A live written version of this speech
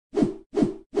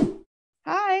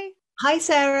Hi,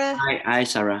 Sarah. Hi,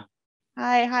 Sarah.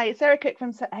 Hi, it's Sarah Cook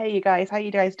from Hey You Guys. How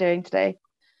you guys doing today?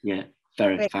 Yeah,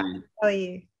 very Great. fine. How are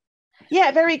you?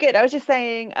 Yeah, very good. I was just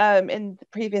saying in the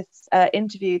previous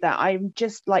interview that I'm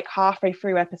just like halfway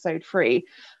through episode 3.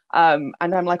 And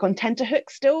I'm like on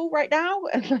tenterhooks still right now,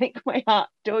 and like my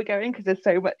heart's still going because there's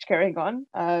so much going on.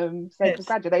 So Good.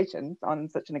 congratulations on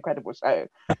such an incredible show.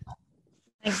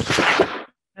 Thank you.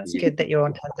 That's Yeah. good that you're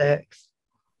on tenterhooks.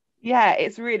 Yeah,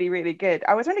 it's really, really good.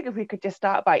 I was wondering if we could just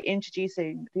start by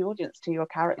introducing the audience to your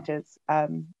characters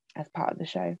as part of the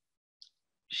show.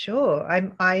 Sure.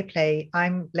 I'm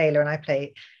Leila and I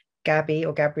play Gabby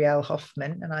or Gabrielle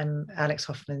Hoffman, and I'm Alex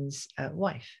Hoffman's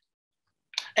wife.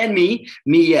 And me,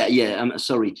 yeah. I'm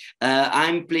sorry.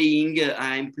 I'm playing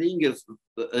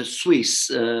a Swiss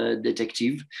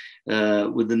detective.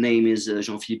 With the name is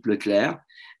Jean-Philippe Leclerc,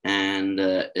 and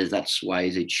that's why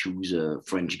they choose a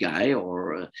French guy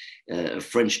or a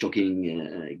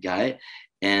French-talking guy.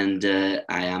 And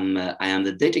I am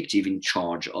the detective in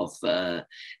charge of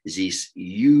this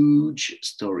huge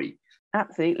story.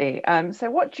 Absolutely.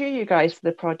 So what drew you guys to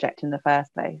the project in the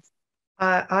first place?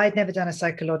 I'd never done a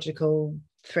psychological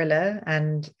thriller,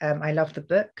 and I love the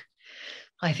book.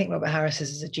 I think Robert Harris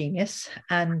is a genius,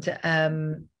 and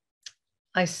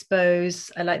I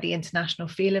suppose I like the international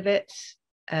feel of it.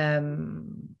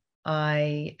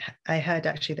 I heard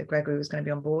actually that Gregory was going to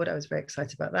be on board. I was very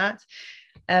excited about that.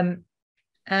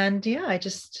 And yeah, I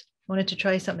just wanted to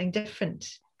try something different,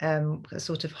 a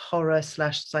sort of horror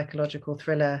slash psychological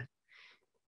thriller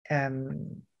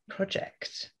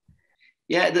project.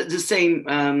 Yeah, the same.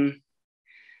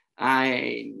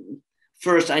 I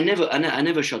I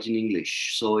never shot in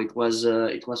English, so it was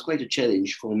quite a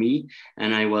challenge for me,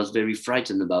 and I was very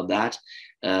frightened about that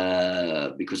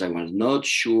because I was not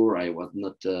sure. I was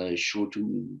not sure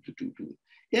to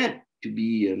yeah to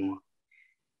be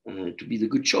the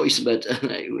good choice, but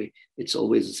it's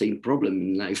always the same problem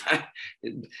in life.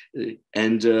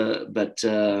 And but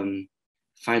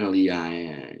finally,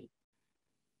 I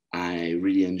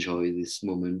really enjoy this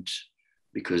moment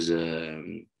because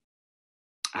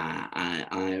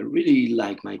I really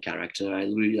like my character. I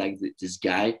really like this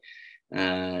guy.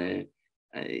 Uh,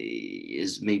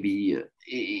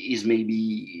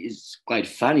 is quite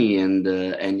funny and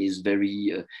is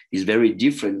very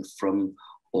different from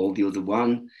all the other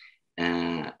one,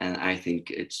 and I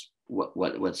think it's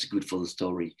what's good for the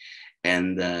story.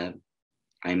 And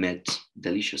I met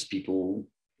delicious people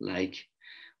like,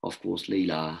 of course,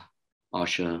 Leila,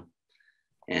 Asha,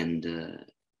 and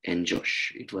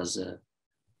Josh. It was a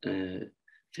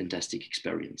fantastic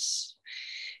experience.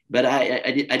 But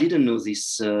I didn't know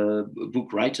this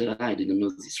book writer. I didn't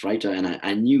know this writer, and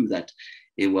I knew that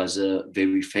it was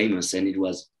very famous and it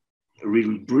was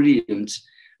really brilliant,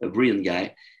 a brilliant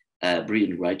guy,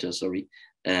 brilliant writer. Sorry,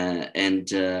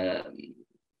 and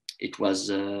it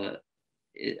was.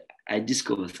 I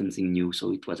discovered something new,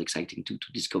 so it was exciting to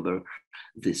discover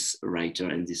this writer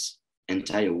and this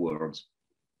entire world.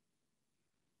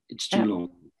 It's too long.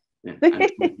 Yeah,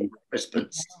 I'm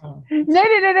response. No.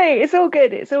 It's all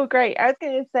good. It's all great. I was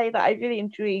going to say that I really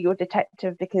enjoy your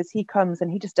detective because he comes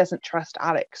and he just doesn't trust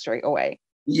Alex straight away.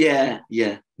 Yeah,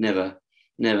 never.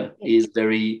 He's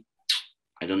very,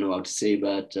 I don't know how to say,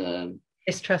 but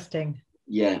Distrusting.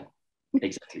 yeah,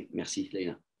 exactly. Merci,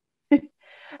 Leila.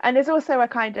 And there's also a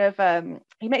kind of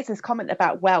he makes this comment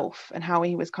about wealth and how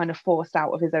he was kind of forced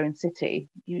out of his own city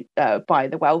by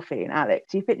the wealthy and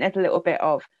Alex. Do you think there's a little bit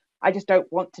of I just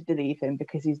don't want to believe him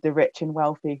because he's the rich and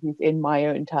wealthy who's in my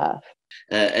own turf?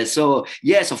 And so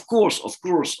yes, of course,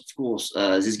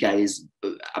 this guy is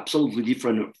absolutely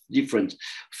different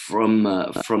from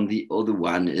the other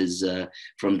one, is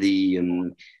from the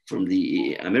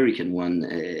American one,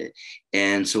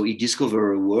 and so he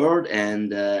discovered a world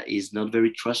and is not very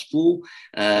trustful.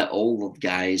 All of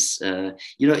guys,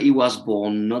 he was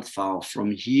born not far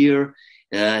from here.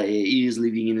 He is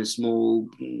living in a small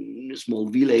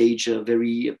village,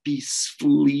 very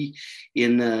peacefully.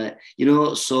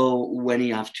 So when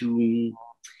you have to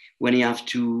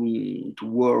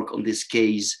work on this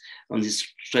case, on this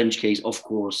strange case, of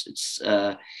course, it's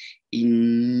he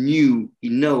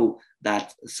know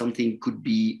that something could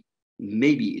be,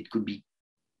 maybe it could be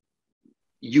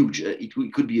huge. It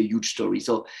could be a huge story.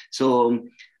 So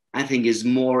I think is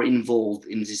more involved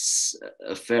in this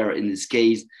affair, in this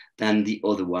case, than the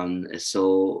other one.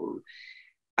 So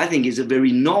I think is a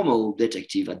very normal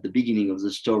detective at the beginning of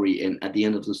the story, and at the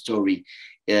end of the story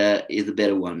is a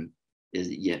better one. Is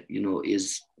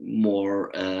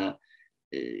more.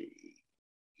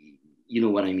 You know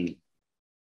what I mean?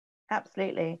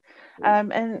 Absolutely.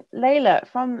 And Leila,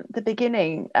 from the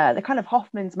beginning, the kind of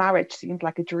Hoffman's marriage seemed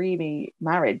like a dreamy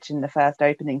marriage in the first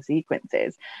opening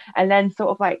sequences. And then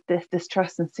sort of like this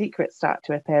trust and secrets start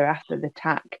to appear after the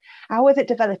attack. How was it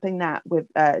developing that with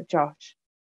Josh?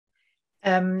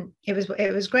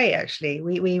 It was great, actually.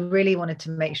 We really wanted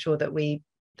to make sure that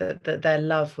that their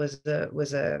love was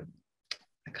a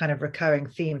kind of recurring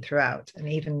theme throughout, and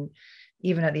even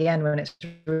at the end when it's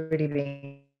really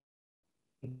being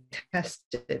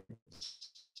tested,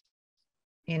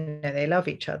 they love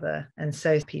each other. And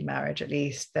so marriage, at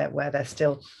least, that where they're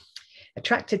still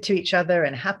attracted to each other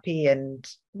and happy and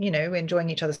enjoying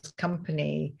each other's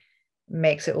company,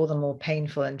 makes it all the more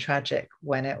painful and tragic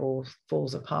when it all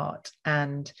falls apart.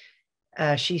 And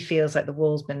she feels like the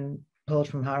wall's been pulled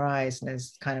from her eyes and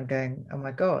is kind of going, oh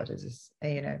my God, is this,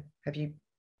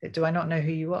 do I not know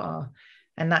who you are?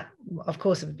 And that, of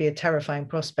course, it would be a terrifying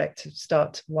prospect to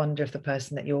start to wonder if the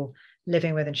person that you're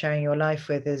living with and sharing your life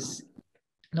with is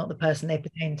not the person they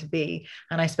pretend to be.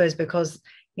 And I suppose because,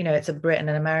 it's a Brit and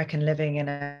an American living in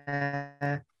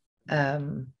a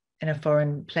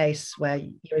foreign place where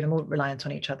you're even more reliant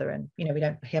on each other. And, we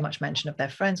don't hear much mention of their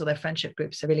friends or their friendship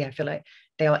groups. So really, I feel like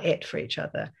they are it for each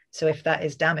other. So if that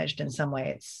is damaged in some way,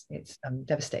 it's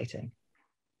devastating.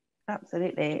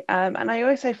 Absolutely. And I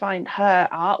also find her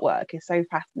artwork is so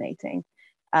fascinating.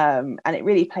 And it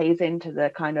really plays into the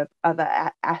kind of other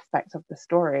aspects of the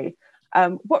story.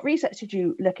 What research did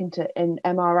you look into in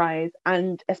MRIs,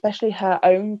 and especially her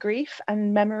own grief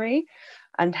and memory,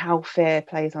 and how fear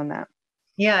plays on that?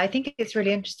 Yeah, I think it's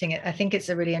really interesting. I think it's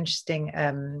a really interesting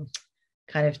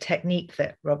kind of technique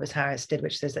that Robert Harris did,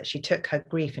 which is that she took her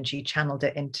grief and she channeled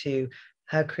it into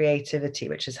her creativity,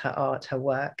 which is her art, her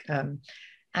work.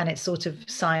 And it's sort of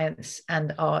science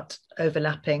and art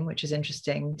overlapping, which is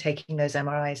interesting, taking those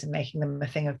MRIs and making them a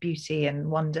thing of beauty and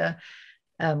wonder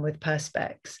with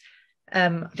perspex.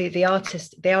 The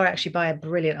artist, they are actually by a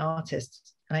brilliant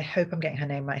artist, and I hope I'm getting her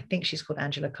name right. I think she's called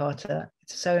Angela Carter.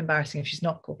 It's so embarrassing if she's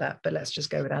not called that, but let's just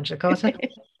go with Angela Carter.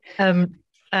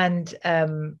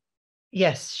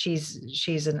 Yes,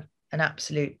 she's an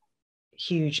absolute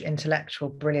huge intellectual,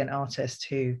 brilliant artist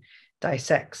who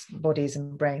dissects bodies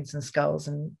and brains and skulls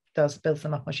and builds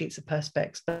them up on sheets of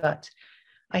perspex. But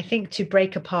I think to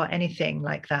break apart anything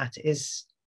like that is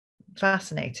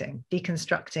fascinating.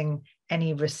 Deconstructing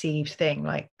any received thing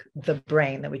like the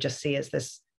brain that we just see as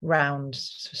this round,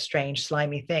 strange,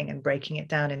 slimy thing, and breaking it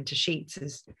down into sheets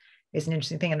is an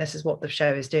interesting thing. And this is what the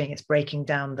show is doing. It's breaking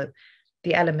down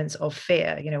the elements of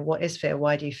fear. What is fear?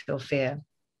 Why do you feel fear?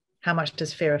 How much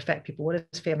does fear affect people?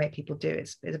 What does fear make people do?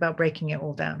 It's about breaking it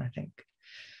all down, I think.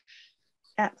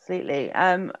 Absolutely.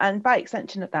 And by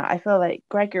extension of that, I feel like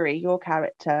Gregory, your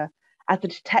character, as a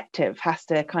detective, has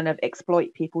to kind of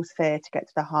exploit people's fear to get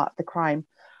to the heart of the crime.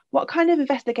 What kind of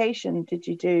investigation did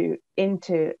you do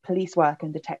into police work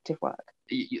and detective work?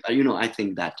 I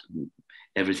think that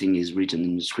everything is written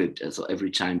in the script, so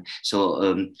every time.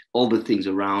 So all the things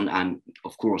around, I'm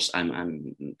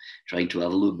trying to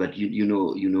have a look, but you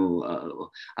know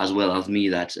as well as me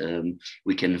that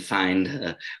we can find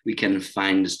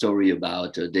the story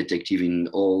about a detective in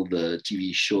all the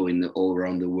TV show all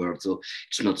around the world. So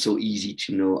it's not so easy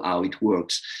to know how it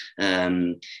works.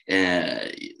 So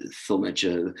much.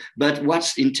 But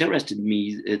what's interested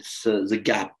me, it's the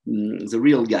gap, the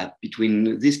real gap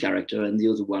between this character and the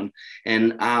other one. And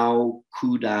how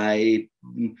could I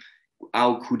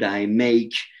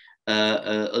make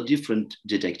a different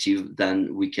detective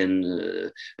than we can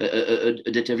a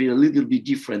detective a little bit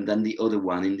different than the other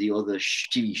one in the other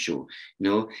TV show,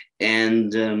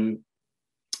 and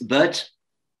but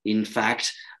in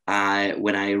fact,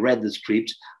 when I read the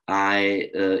script, I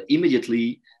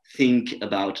immediately think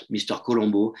about Mr.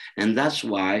 Colombo, and that's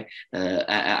why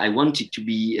I wanted to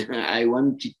be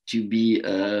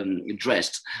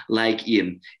dressed like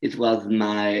him. It was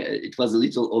a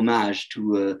little homage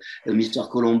to Mr.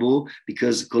 Colombo,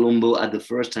 because Colombo, at the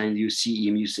first time you see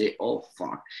him, you say, "Oh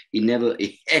fuck, he never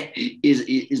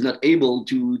is not able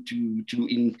to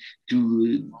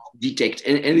detect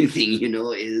anything,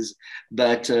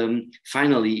 but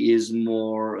finally is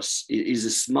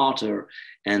smarter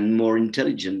and more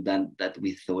intelligent than that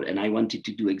we thought. And I wanted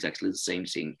to do exactly the same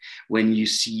thing. When you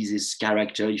see this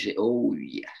character, you say, "Oh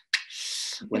yeah,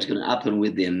 what's going to happen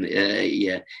with him?"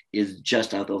 He's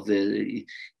just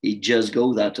he just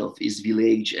goes out of his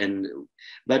village,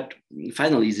 but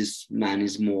finally this man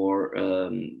is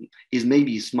is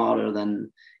maybe smarter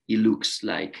than he looks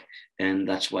like, and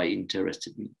that's why it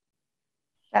interested me.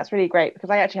 That's really great, because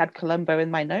I actually had Columbo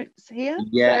in my notes here.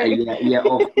 Yeah,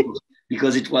 of course.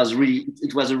 because it was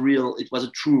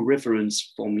a true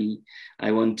reference for me.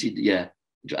 I wanted, yeah,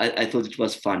 I thought it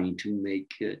was funny to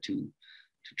make to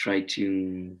try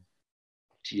to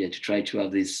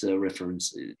have this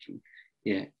reference.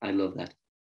 Yeah, I love that.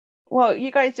 Well,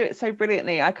 you guys do it so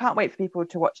brilliantly. I can't wait for people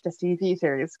to watch this TV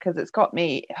series because it's got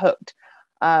me hooked.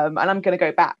 And I'm going to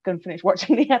go back and finish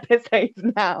watching the episodes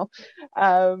now.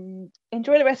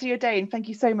 Enjoy the rest of your day, and thank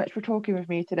you so much for talking with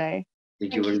me today.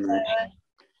 Thank you very much.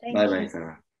 Bye,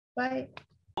 Sarah. Bye.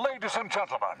 Ladies and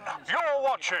gentlemen, you're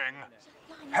watching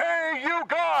Hey You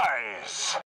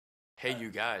Guys! Hey You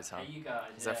Guys, huh? Hey You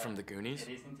Guys. Is that from the Goonies?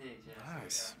 It is indeed, yeah.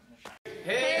 Nice.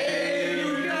 Hey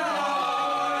You Guys!